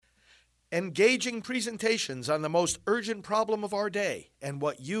engaging presentations on the most urgent problem of our day and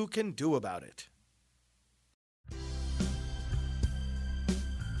what you can do about it.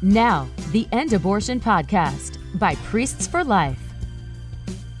 Now, the End Abortion Podcast by Priests for Life.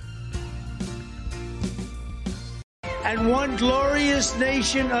 And one glorious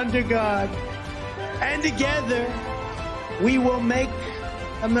nation under God. And together, we will make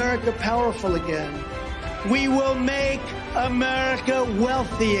America powerful again. We will make America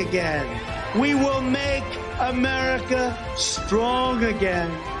wealthy again. We will make America strong again.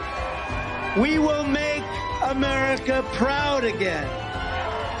 We will make America proud again.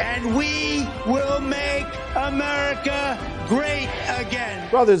 And we will make America great again.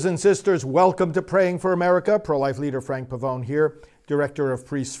 Brothers and sisters, welcome to Praying for America. Pro-life leader Frank Pavone here, director of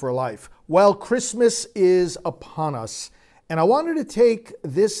Priests for Life. Well, Christmas is upon us, and I wanted to take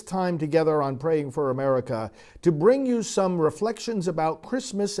this time together on Praying for America to bring you some reflections about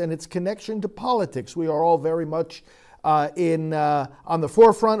Christmas and its connection to politics. We are all very much on the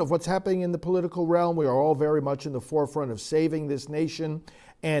forefront of what's happening in the political realm. We are all very much in the forefront of saving this nation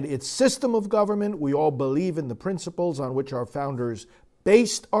and its system of government. We all believe in the principles on which our founders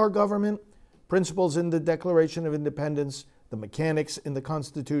based our government, principles in the Declaration of Independence, the mechanics in the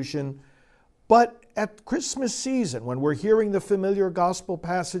Constitution. But at Christmas season, when we're hearing the familiar gospel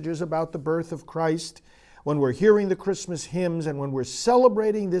passages about the birth of Christ, when we're hearing the Christmas hymns, and when we're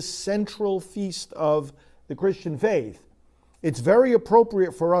celebrating this central feast of the Christian faith, it's very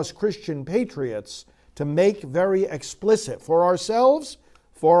appropriate for us Christian patriots to make very explicit for ourselves,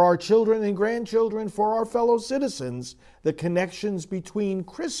 for our children and grandchildren, for our fellow citizens, the connections between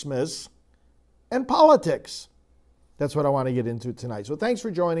Christmas and politics. That's what I want to get into tonight. So thanks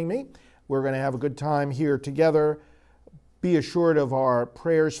for joining me. We're going to have a good time here together. Be assured of our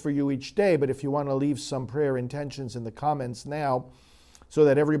prayers for you each day, but if you want to leave some prayer intentions in the comments now so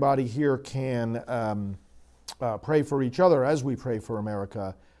that everybody here can pray for each other as we pray for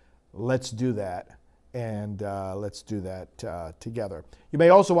America, let's do that. And let's do that together. You may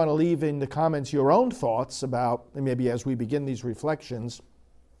also want to leave in the comments your own thoughts about, maybe as we begin these reflections,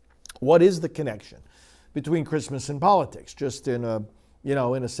 what is the connection between Christmas and politics? Just in a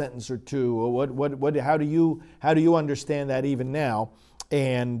sentence or two. How do you understand that even now?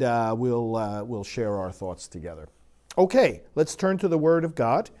 And we'll share our thoughts together. Okay, let's turn to the Word of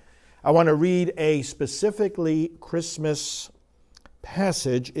God. I want to read a specifically Christmas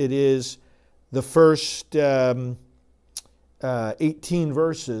passage. It is the first 18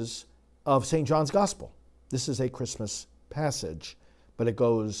 verses of St. John's Gospel. This is a Christmas passage, but it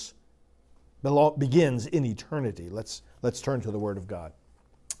begins in eternity. Let's turn to the Word of God.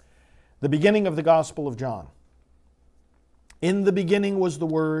 The beginning of the Gospel of John. In the beginning was the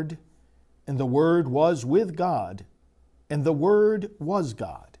Word, and the Word was with God, and the Word was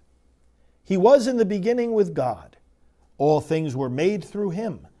God. He was in the beginning with God. All things were made through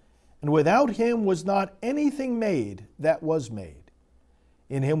him, and without him was not anything made that was made.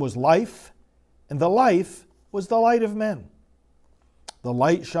 In him was life, and the life was the light of men. The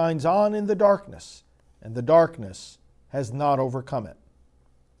light shines on in the darkness, and the darkness has not overcome it.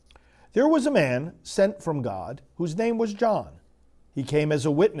 There was a man sent from God, whose name was John. He came as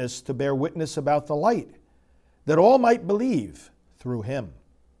a witness to bear witness about the light, that all might believe through him.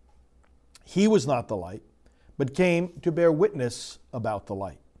 He was not the light, but came to bear witness about the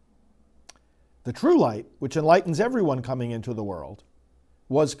light. The true light, which enlightens everyone coming into the world,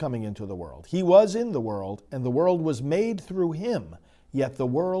 was coming into the world. He was in the world, and the world was made through him, yet the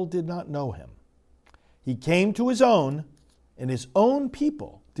world did not know him. He came to his own, and his own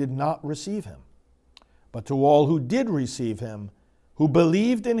people did not receive him. But to all who did receive him, who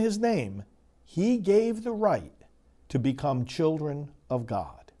believed in his name, he gave the right to become children of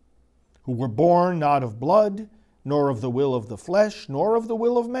God, who were born not of blood, nor of the will of the flesh, nor of the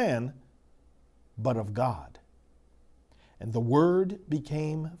will of man, but of God. And the Word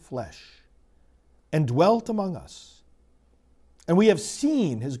became flesh and dwelt among us. And we have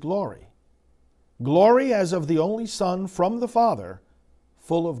seen his glory, glory as of the only Son from the Father,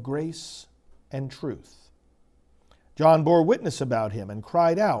 full of grace and truth. John bore witness about him and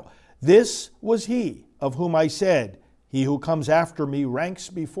cried out, "This was he of whom I said, he who comes after me ranks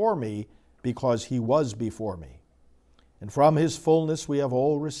before me, because he was before me." And from his fullness we have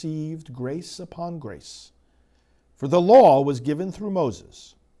all received grace upon grace. For the law was given through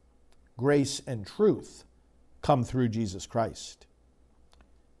Moses. Grace and truth come through Jesus Christ.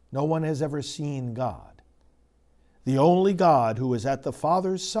 No one has ever seen God. The only God who is at the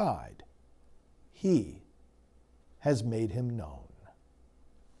Father's side, he has made him known.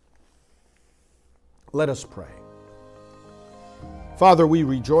 Let us pray. Father, we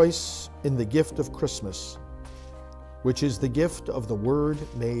rejoice in the gift of Christmas, which is the gift of the Word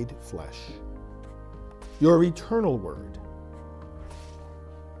made flesh, your eternal Word,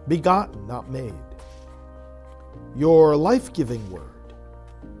 begotten, not made, your life-giving Word,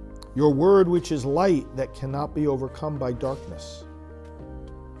 your Word which is light that cannot be overcome by darkness.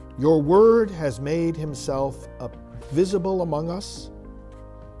 Your Word has made himself visible among us,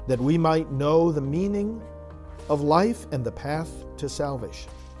 that we might know the meaning of life and the path to salvation.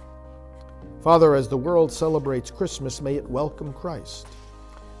 Father, as the world celebrates Christmas, may it welcome Christ.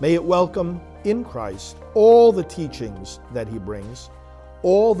 May it welcome in Christ all the teachings that he brings,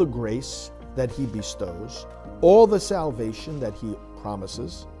 all the grace that he bestows, all the salvation that he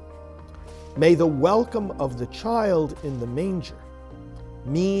promises. May the welcome of the child in the manger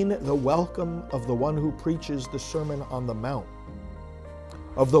mean the welcome of the one who preaches the Sermon on the Mount,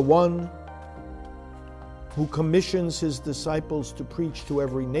 of the one who commissions his disciples to preach to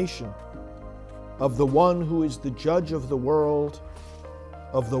every nation, of the one who is the judge of the world,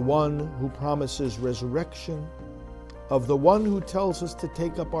 of the one who promises resurrection, of the one who tells us to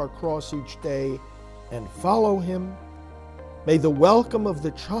take up our cross each day and follow him. May the welcome of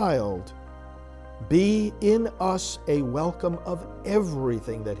the child be in us a welcome of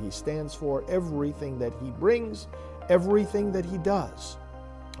everything that he stands for, everything that he brings, everything that he does.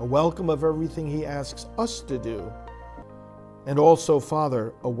 A welcome of everything he asks us to do. And also,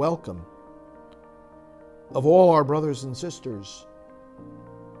 Father, a welcome of all our brothers and sisters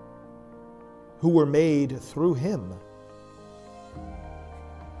who were made through him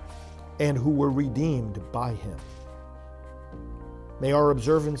and who were redeemed by him. May our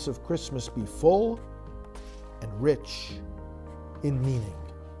observance of Christmas be full and rich in meaning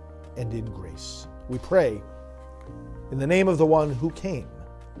and in grace. We pray in the name of the one who came,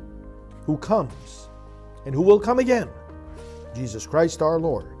 who comes, and who will come again, Jesus Christ our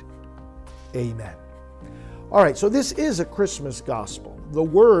Lord. Amen. All right, so this is a Christmas gospel. The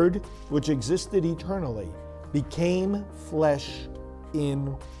Word, which existed eternally, became flesh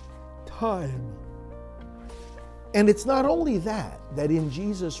in time. And it's not only that in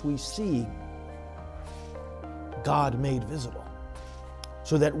Jesus we see God made visible,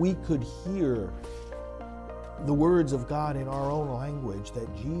 so that we could hear the words of God in our own language,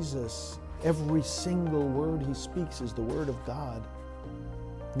 that Jesus, every single word he speaks is the word of God.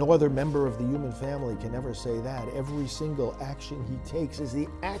 No other member of the human family can ever say that. Every single action he takes is the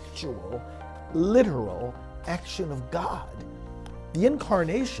actual, literal action of God. The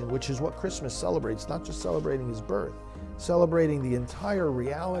incarnation, which is what Christmas celebrates, not just celebrating his birth, celebrating the entire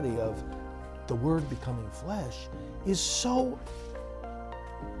reality of the Word becoming flesh, is so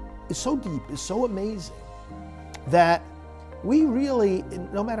deep, is so amazing, that we really,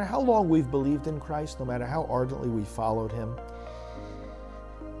 no matter how long we've believed in Christ, no matter how ardently we followed him,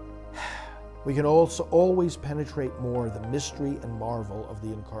 we can also always penetrate more the mystery and marvel of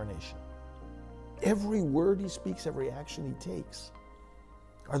the incarnation. Every word he speaks, every action he takes,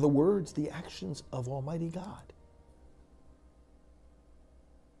 are the words, the actions of Almighty God.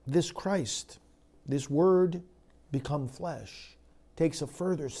 This Christ, this Word become flesh, takes a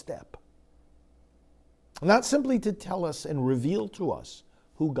further step. Not simply to tell us and reveal to us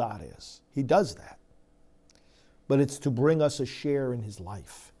who God is. He does that. But it's to bring us a share in his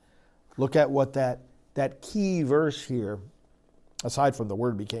life. Look at what that key verse here, aside from the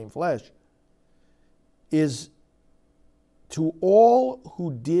Word became flesh, is to all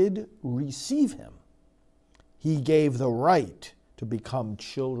who did receive him, he gave the right to become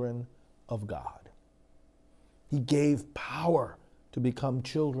children of God. He gave power to become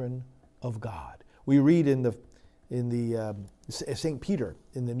children of God. We read in St. Peter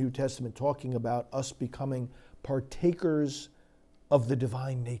in the New Testament talking about us becoming partakers of the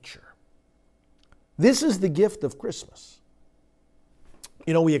divine nature. This is the gift of Christmas.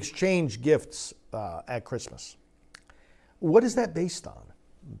 You know, we exchange gifts at Christmas. What is that based on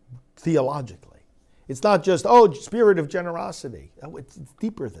theologically? It's not just, spirit of generosity. It's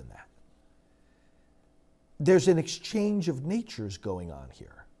deeper than that. There's an exchange of natures going on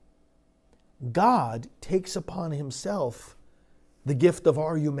here. God takes upon himself the gift of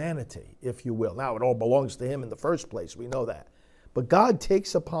our humanity, if you will. Now, it all belongs to him in the first place. We know that. But God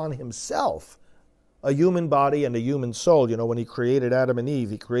takes upon himself a human body and a human soul. You know, when he created Adam and Eve,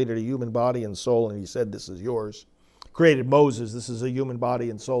 he created a human body and soul, and he said, this is yours. Created Moses, this is a human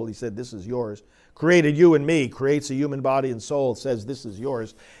body and soul. He said, this is yours. Created you and me, creates a human body and soul, says, this is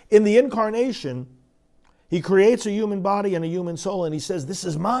yours. In the incarnation, he creates a human body and a human soul, and he says, this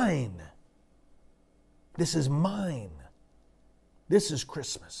is mine. This is mine. This is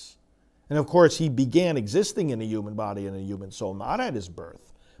Christmas. And of course, he began existing in a human body and a human soul, not at his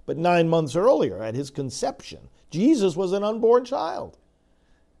birth, but 9 months earlier, at his conception. Jesus was an unborn child.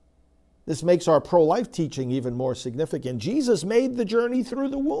 This makes our pro-life teaching even more significant. Jesus made the journey through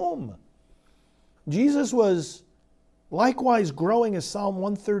the womb. Jesus was likewise growing, as Psalm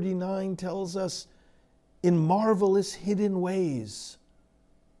 139 tells us, in marvelous hidden ways,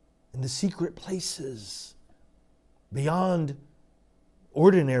 in the secret places, beyond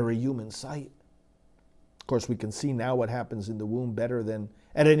ordinary human sight. Of course, we can see now what happens in the womb better than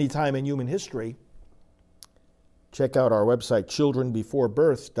at any time in human history. Check out our website,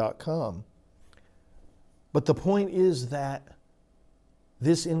 childrenbeforebirth.com. But the point is that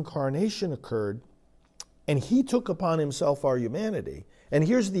this incarnation occurred, and he took upon himself our humanity. And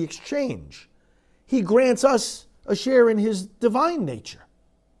here's the exchange. He grants us a share in his divine nature.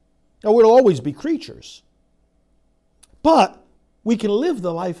 Now, we'll always be creatures, but we can live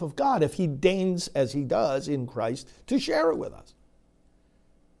the life of God if he deigns, as he does in Christ, to share it with us.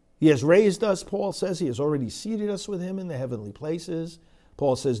 He has raised us, Paul says. He has already seated us with him in the heavenly places.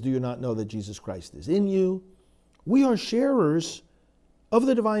 Paul says, do you not know that Jesus Christ is in you? We are sharers of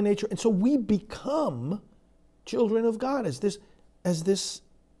the divine nature, and so we become children of God, as this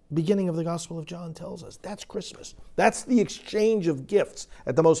beginning of the Gospel of John tells us. That's Christmas. That's the exchange of gifts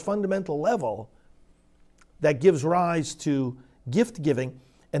at the most fundamental level that gives rise to gift giving.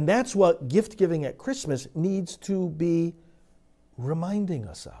 And that's what gift giving at Christmas needs to be reminding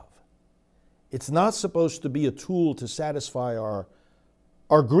us of. It's not supposed to be a tool to satisfy our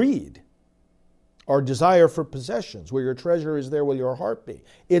greed, our desire for possessions. Where your treasure is, there will your heart be.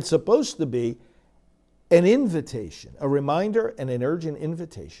 It's supposed to be an invitation, a reminder and an urgent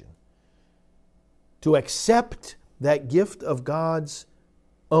invitation to accept that gift of God's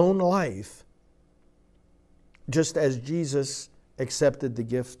own life, just as Jesus accepted the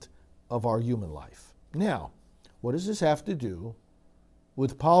gift of our human life. Now, what does this have to do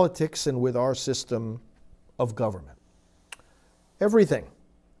with politics and with our system of government? Everything.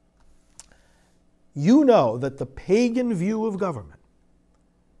 You know that the pagan view of government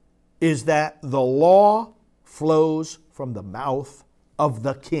is that the law flows from the mouth of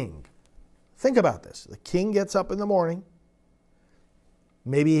the king. Think about this. The king gets up in the morning.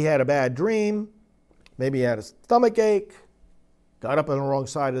 Maybe he had a bad dream. Maybe he had a stomach ache. Got up on the wrong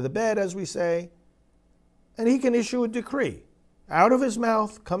side of the bed, as we say. And he can issue a decree. Out of his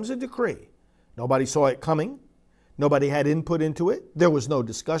mouth comes a decree. Nobody saw it coming. Nobody had input into it. There was no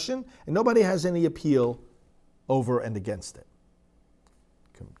discussion. And nobody has any appeal over and against it.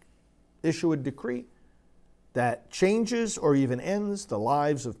 Issue a decree that changes or even ends the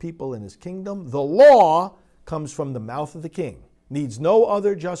lives of people in his kingdom. The law comes from the mouth of the king. Needs no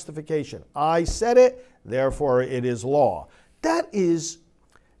other justification. I said it, therefore it is law. That's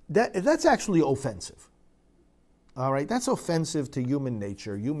actually offensive. All right, that's offensive to human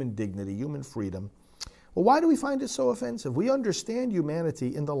nature, human dignity, human freedom. Well, why do we find it so offensive? We understand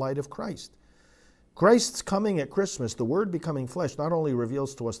humanity in the light of Christ. Christ's coming at Christmas, the Word becoming flesh, not only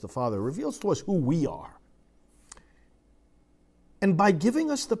reveals to us the Father, it reveals to us who we are. And by giving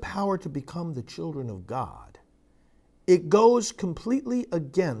us the power to become the children of God, it goes completely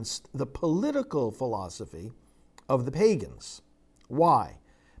against the political philosophy of the pagans. Why?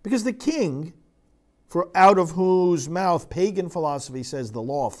 Because the king, for out of whose mouth pagan philosophy says the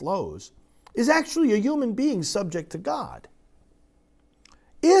law flows, is actually a human being subject to God.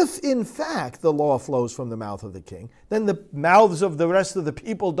 If, in fact, the law flows from the mouth of the king, then the mouths of the rest of the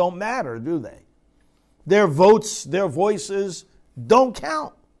people don't matter, do they? Their votes, their voices don't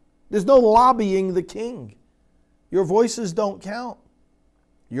count. There's no lobbying the king. Your voices don't count.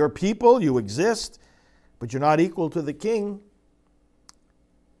 You're people, you exist, but you're not equal to the king.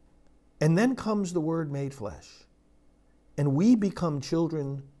 And then comes the Word made flesh, and we become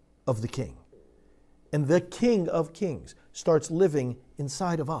children of the king. And the King of Kings starts living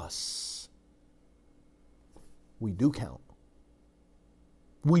inside of us. We do count.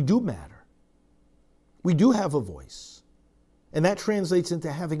 We do matter. We do have a voice. And that translates into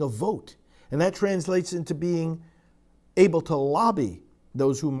having a vote. And that translates into being able to lobby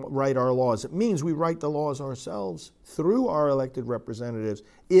those who write our laws. It means we write the laws ourselves through our elected representatives.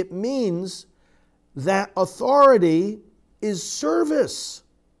 It means that authority is service,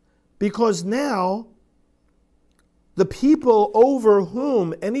 because now the people over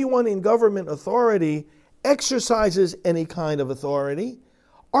whom anyone in government authority exercises any kind of authority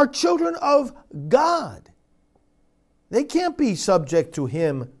are children of God. They can't be subject to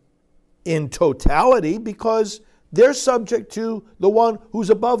him in totality because they're subject to the one who's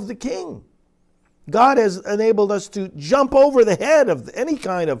above the king. God has enabled us to jump over the head of any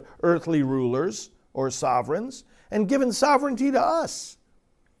kind of earthly rulers or sovereigns and given sovereignty to us.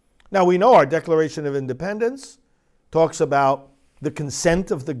 Now we know our Declaration of Independence talks about the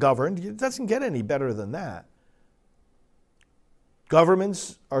consent of the governed. It doesn't get any better than that.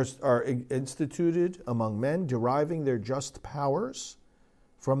 Governments are instituted among men, deriving their just powers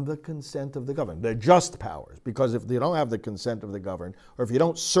from the consent of the governed. They're just powers, because if they don't have the consent of the governed, or if you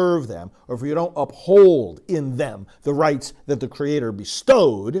don't serve them, or if you don't uphold in them the rights that the Creator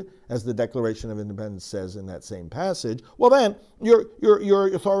bestowed, as the Declaration of Independence says in that same passage, well then, your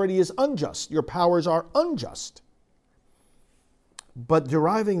authority is unjust. Your powers are unjust. But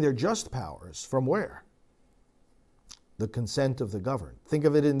deriving their just powers from where? The consent of the governed. Think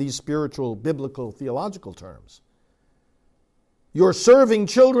of it in these spiritual, biblical, theological terms. You're serving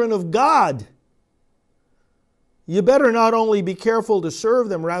children of God. You better not only be careful to serve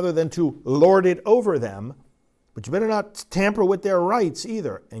them rather than to lord it over them, but you better not tamper with their rights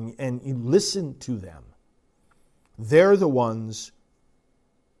either, and you listen to them. They're the ones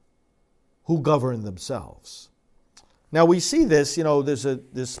who govern themselves. Now we see this, there's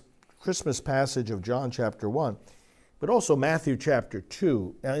this Christmas passage of John chapter 1, but also Matthew chapter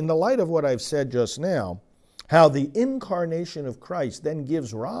 2. Now, in the light of what I've said just now, how the incarnation of Christ then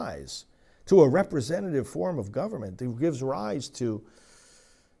gives rise to a representative form of government, it gives rise to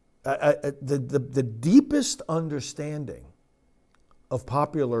the deepest understanding of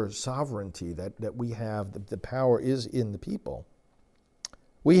popular sovereignty that we have, the power is in the people.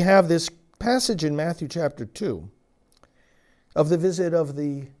 We have this passage in Matthew chapter 2 of the visit of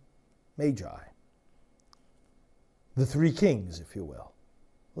the Magi, the three kings, if you will.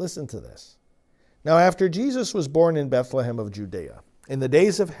 Listen to this. Now, after Jesus was born in Bethlehem of Judea, in the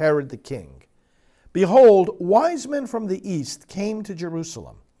days of Herod the king, behold, wise men from the east came to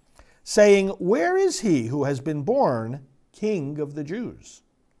Jerusalem, saying, Where is he who has been born King of the Jews?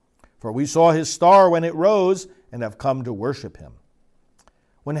 For we saw his star when it rose, and have come to worship him.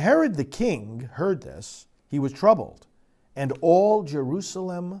 When Herod the king heard this, he was troubled, and all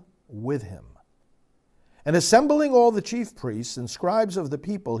Jerusalem with him. And assembling all the chief priests and scribes of the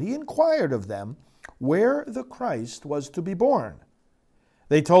people, he inquired of them where the Christ was to be born.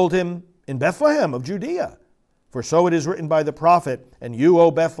 They told him, In Bethlehem of Judea. For so it is written by the prophet, And you,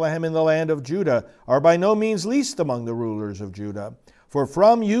 O Bethlehem, in the land of Judah, are by no means least among the rulers of Judah. For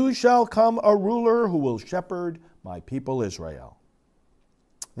from you shall come a ruler who will shepherd my people Israel.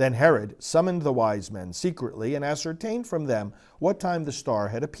 Then Herod summoned the wise men secretly and ascertained from them what time the star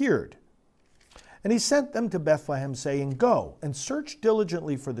had appeared. And he sent them to Bethlehem, saying, Go and search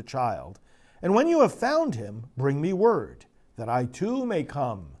diligently for the child, and when you have found him, bring me word, that I too may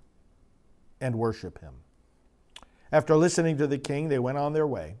come and worship him. After listening to the king, they went on their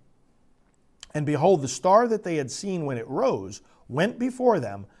way. And behold, the star that they had seen when it rose went before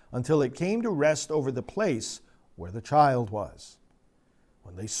them until it came to rest over the place where the child was.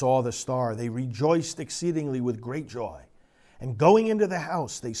 When they saw the star, they rejoiced exceedingly with great joy. And going into the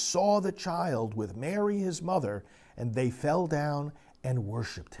house, they saw the child with Mary his mother, and they fell down and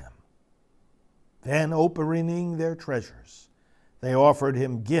worshipped him. Then, opening their treasures, they offered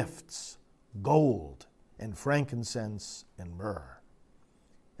him gifts, gold and frankincense and myrrh.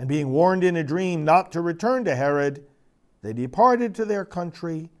 And being warned in a dream not to return to Herod, they departed to their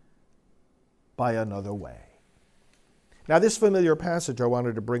country by another way. Now, this familiar passage I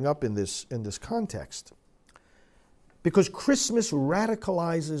wanted to bring up in this context, because Christmas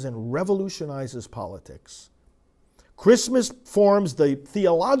radicalizes and revolutionizes politics. Christmas forms the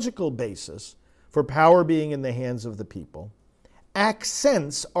theological basis for power being in the hands of the people,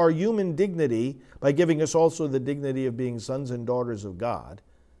 accents our human dignity by giving us also the dignity of being sons and daughters of God.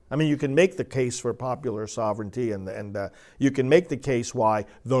 I mean, you can make the case for popular sovereignty, and you can make the case why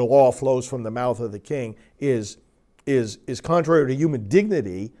the law flows from the mouth of the king is contrary to human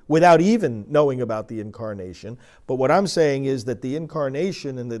dignity without even knowing about the incarnation. But what I'm saying is that the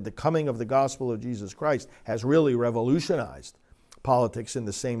incarnation and the coming of the gospel of Jesus Christ has really revolutionized politics in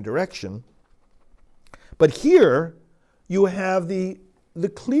the same direction. But here you have the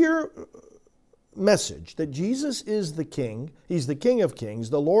clear message that Jesus is the King. He's the King of kings,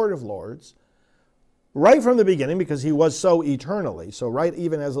 the Lord of lords, right from the beginning, because he was so eternally. So right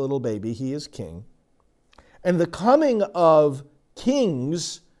even as a little baby, he is king. And the coming of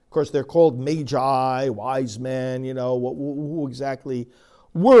kings, of course, they're called magi, wise men, who exactly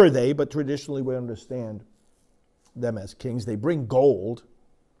were they? But traditionally we understand them as kings. They bring gold,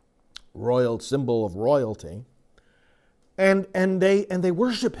 royal symbol of royalty, and they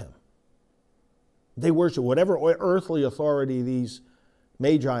worship him. They worship whatever earthly authority these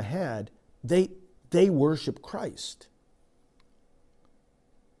magi had. They they worship Christ.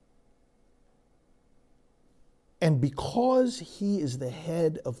 And because he is the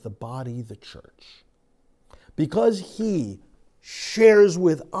head of the body, the church, because he shares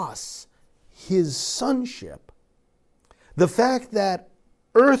with us his sonship, the fact that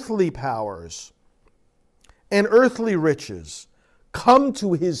earthly powers and earthly riches come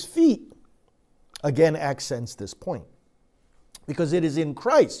to his feet, again accents this point. Because it is in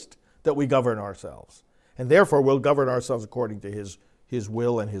Christ that we govern ourselves. And therefore we'll govern ourselves according to his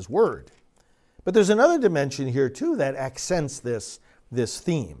will and his word. But there's another dimension here too that accents this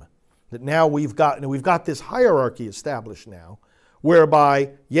theme. That now we've got this hierarchy established now,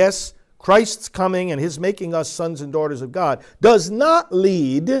 whereby, yes, Christ's coming and his making us sons and daughters of God does not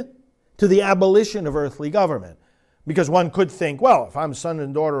lead to the abolition of earthly government. Because one could think, well, if I'm son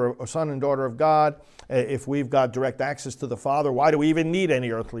and daughter of God, if we've got direct access to the Father, why do we even need any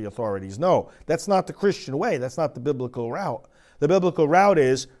earthly authorities? No, that's not the Christian way. That's not the biblical route. The biblical route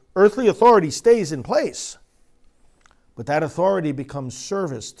is earthly authority stays in place, but that authority becomes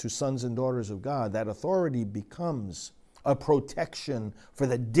service to sons and daughters of God. That authority becomes a protection for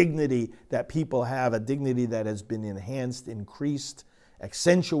the dignity that people have, a dignity that has been enhanced, increased,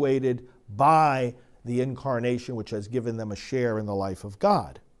 accentuated by the incarnation, which has given them a share in the life of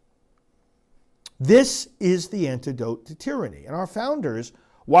God. This is the antidote to tyranny. And our founders,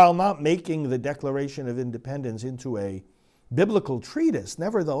 while not making the Declaration of Independence into a biblical treatise,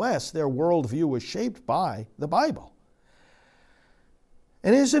 nevertheless, their worldview was shaped by the Bible.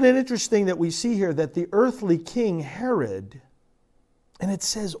 And isn't it interesting that we see here that the earthly king Herod, and it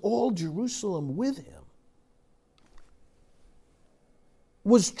says all Jerusalem with him,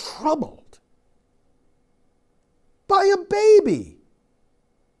 was troubled by a baby.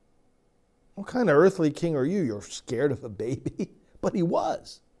 What kind of earthly king are you? You're scared of a baby? But he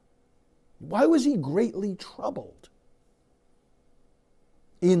was. Why was he greatly troubled?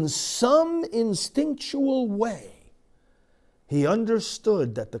 In some instinctual way, he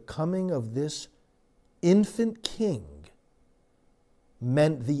understood that the coming of this infant king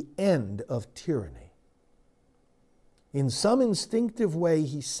meant the end of tyranny. In some instinctive way,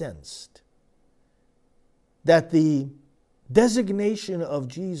 he sensed that the designation of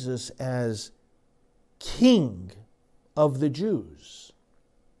Jesus as King of the Jews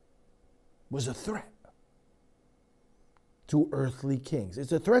was a threat to earthly kings.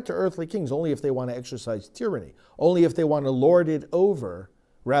 It's a threat to earthly kings only if they want to exercise tyranny, only if they want to lord it over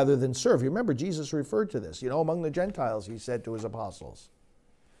rather than serve. You remember Jesus referred to this. Among the Gentiles, he said to his apostles,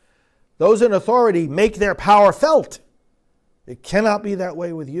 those in authority make their power felt. It cannot be that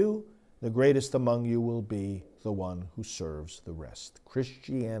way with you. The greatest among you will be the one who serves the rest.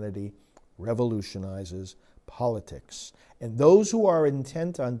 Christianity revolutionizes politics. And those who are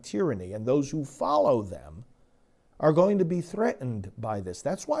intent on tyranny and those who follow them are going to be threatened by this.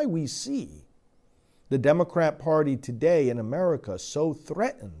 That's why we see the Democrat Party today in America so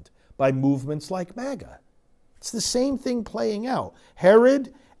threatened by movements like MAGA. It's the same thing playing out.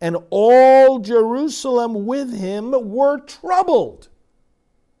 Herod and all Jerusalem with him were troubled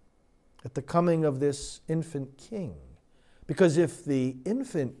at the coming of this infant king. Because if the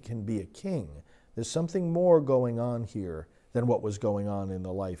infant can be a king, there's something more going on here than what was going on in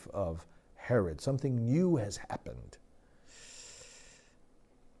the life of Herod. Something new has happened.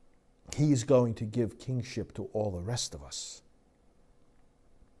 He's going to give kingship to all the rest of us.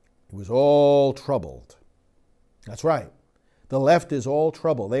 He was all troubled. That's right. The left is all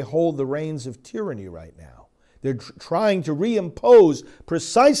trouble. They hold the reins of tyranny right now. They're trying to reimpose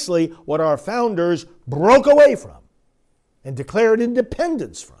precisely what our founders broke away from and declared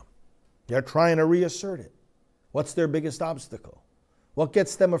independence from. They're trying to reassert it. What's their biggest obstacle? What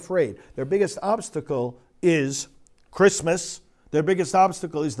gets them afraid? Their biggest obstacle is Christmas. Their biggest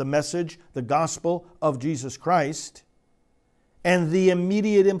obstacle is the message, the gospel of Jesus Christ, and the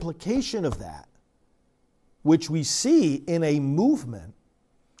immediate implication of that, which we see in a movement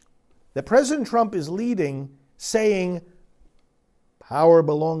that President Trump is leading, saying, power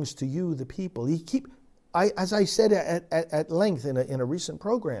belongs to you, the people. As I said at length in a recent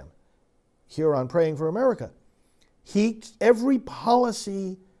program here on Praying for America, every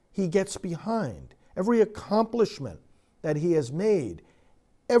policy he gets behind, every accomplishment that he has made,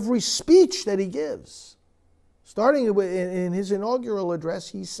 every speech that he gives, starting in his inaugural address,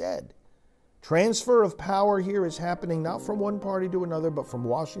 he said, transfer of power here is happening not from one party to another, but from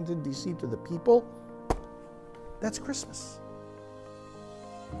Washington, D.C. to the people. That's Christmas.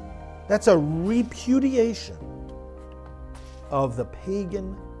 That's a repudiation of the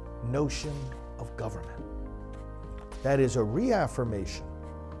pagan notion of government. That is a reaffirmation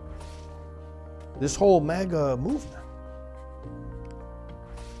this whole MAGA movement.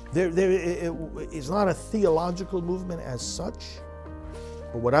 It's not a theological movement as such,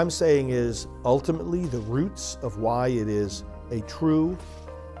 but what I'm saying is ultimately the roots of why it is a true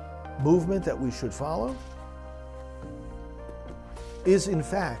movement that we should follow is in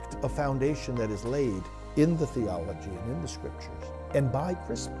fact a foundation that is laid in the theology and in the scriptures and by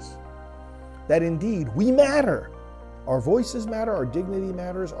Christmas. That indeed we matter. Our voices matter, our dignity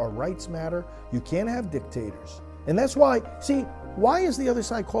matters, our rights matter. You can't have dictators. And that's why, see, why is the other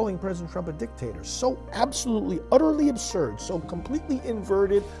side calling President Trump a dictator? So absolutely, utterly absurd, so completely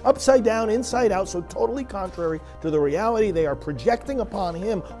inverted, upside down, inside out, so totally contrary to the reality they are projecting upon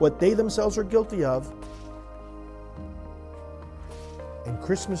him what they themselves are guilty of. And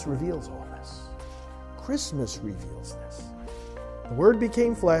Christmas reveals all this. Christmas reveals this. The Word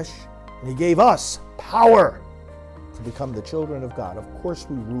became flesh, and He gave us power to become the children of God. Of course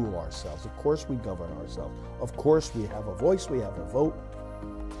we rule ourselves. Of course we govern ourselves. Of course we have a voice, we have a vote.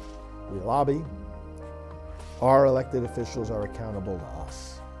 We lobby. Our elected officials are accountable to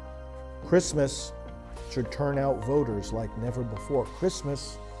us. Christmas should turn out voters like never before.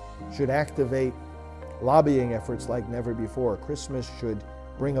 Christmas should activate lobbying efforts like never before. Christmas should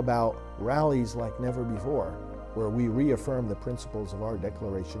bring about rallies like never before, where we reaffirm the principles of our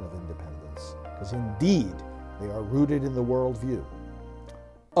Declaration of Independence. Because indeed, they are rooted in the worldview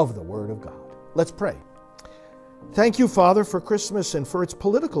of the Word of God. Let's pray. Thank you, Father, for Christmas and for its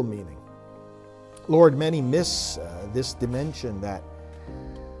political meaning. Lord, many miss this dimension that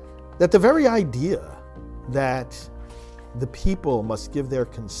the very idea that the people must give their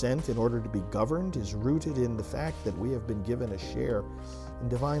consent in order to be governed is rooted in the fact that we have been given a share in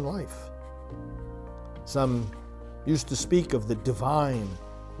divine life. Some used to speak of the divine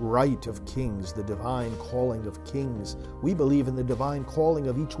right of kings, the divine calling of kings. We believe in the divine calling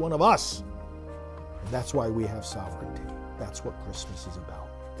of each one of us. And that's why we have sovereignty. That's what Christmas is about.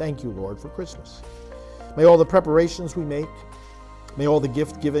 Thank you, Lord, for Christmas. May all the preparations we make, may all the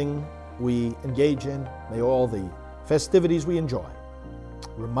gift giving we engage in, may all the festivities we enjoy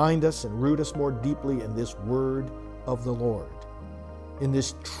remind us and root us more deeply in this word of the Lord, in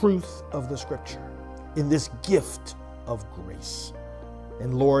this truth of the Scripture, in this gift of grace.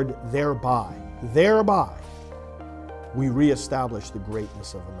 And Lord, thereby, we reestablish the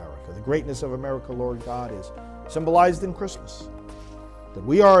greatness of America. The greatness of America, Lord God, is symbolized in Christmas. That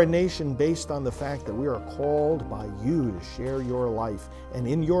we are a nation based on the fact that we are called by you to share your life. And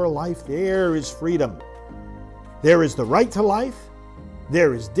in your life, there is freedom. There is the right to life.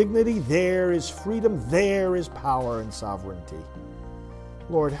 There is dignity. There is freedom. There is power and sovereignty.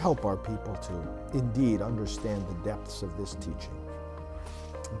 Lord, help our people to indeed understand the depths of this teaching.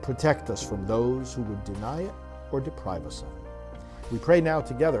 And protect us from those who would deny it or deprive us of it. We pray now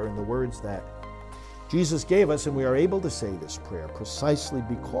together in the words that Jesus gave us, and we are able to say this prayer precisely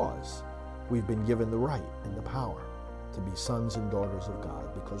because we've been given the right and the power to be sons and daughters of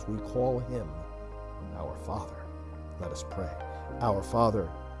God, because we call Him our Father. Let us pray. Our Father,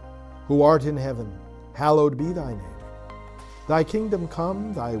 who art in heaven, hallowed be thy name. Thy kingdom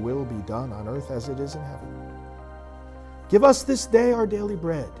come, thy will be done on earth as it is in heaven. Give us this day our daily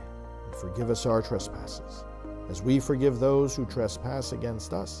bread, and forgive us our trespasses, as we forgive those who trespass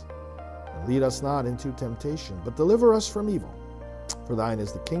against us. And lead us not into temptation, but deliver us from evil. For thine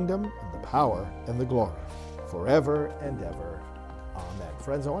is the kingdom, and the power, and the glory, forever and ever. Amen.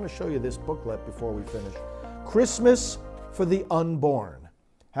 Friends, I want to show you this booklet before we finish. Christmas for the Unborn.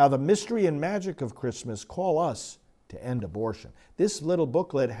 How the mystery and magic of Christmas call us to end abortion. This little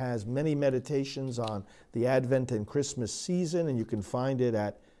booklet has many meditations on the Advent and Christmas season, and you can find it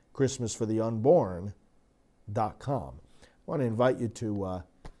at christmasfortheunborn.com. I want to invite you to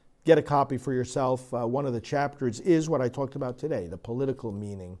get a copy for yourself. One of the chapters is what I talked about today, the political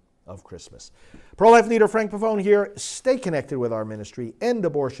meaning of Christmas. Pro-life leader Frank Pavone here. Stay connected with our ministry,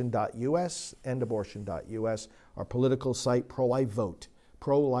 endabortion.us, endabortion.us, our political site, Pro-Life Vote,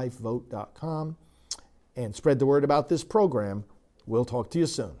 prolifevote.com, and spread the word about this program. We'll talk to you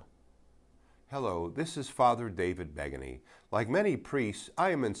soon. Hello, this is Father David Begany. Like many priests,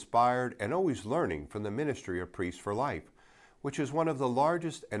 I am inspired and always learning from the Ministry of Priests for Life, which is one of the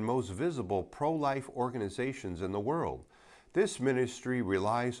largest and most visible pro-life organizations in the world. This ministry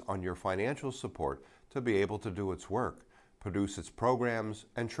relies on your financial support to be able to do its work, produce its programs,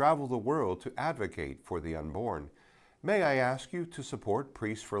 and travel the world to advocate for the unborn. May I ask you to support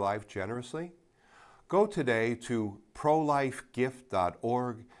Priests for Life generously? Go today to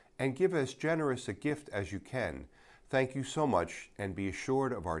prolifegift.org and give as generous a gift as you can. Thank you so much, and be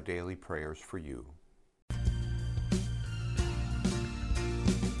assured of our daily prayers for you.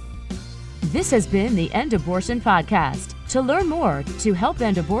 This has been the End Abortion Podcast. To learn more, to help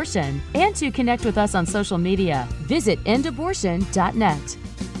end abortion, and to connect with us on social media, visit endabortion.net.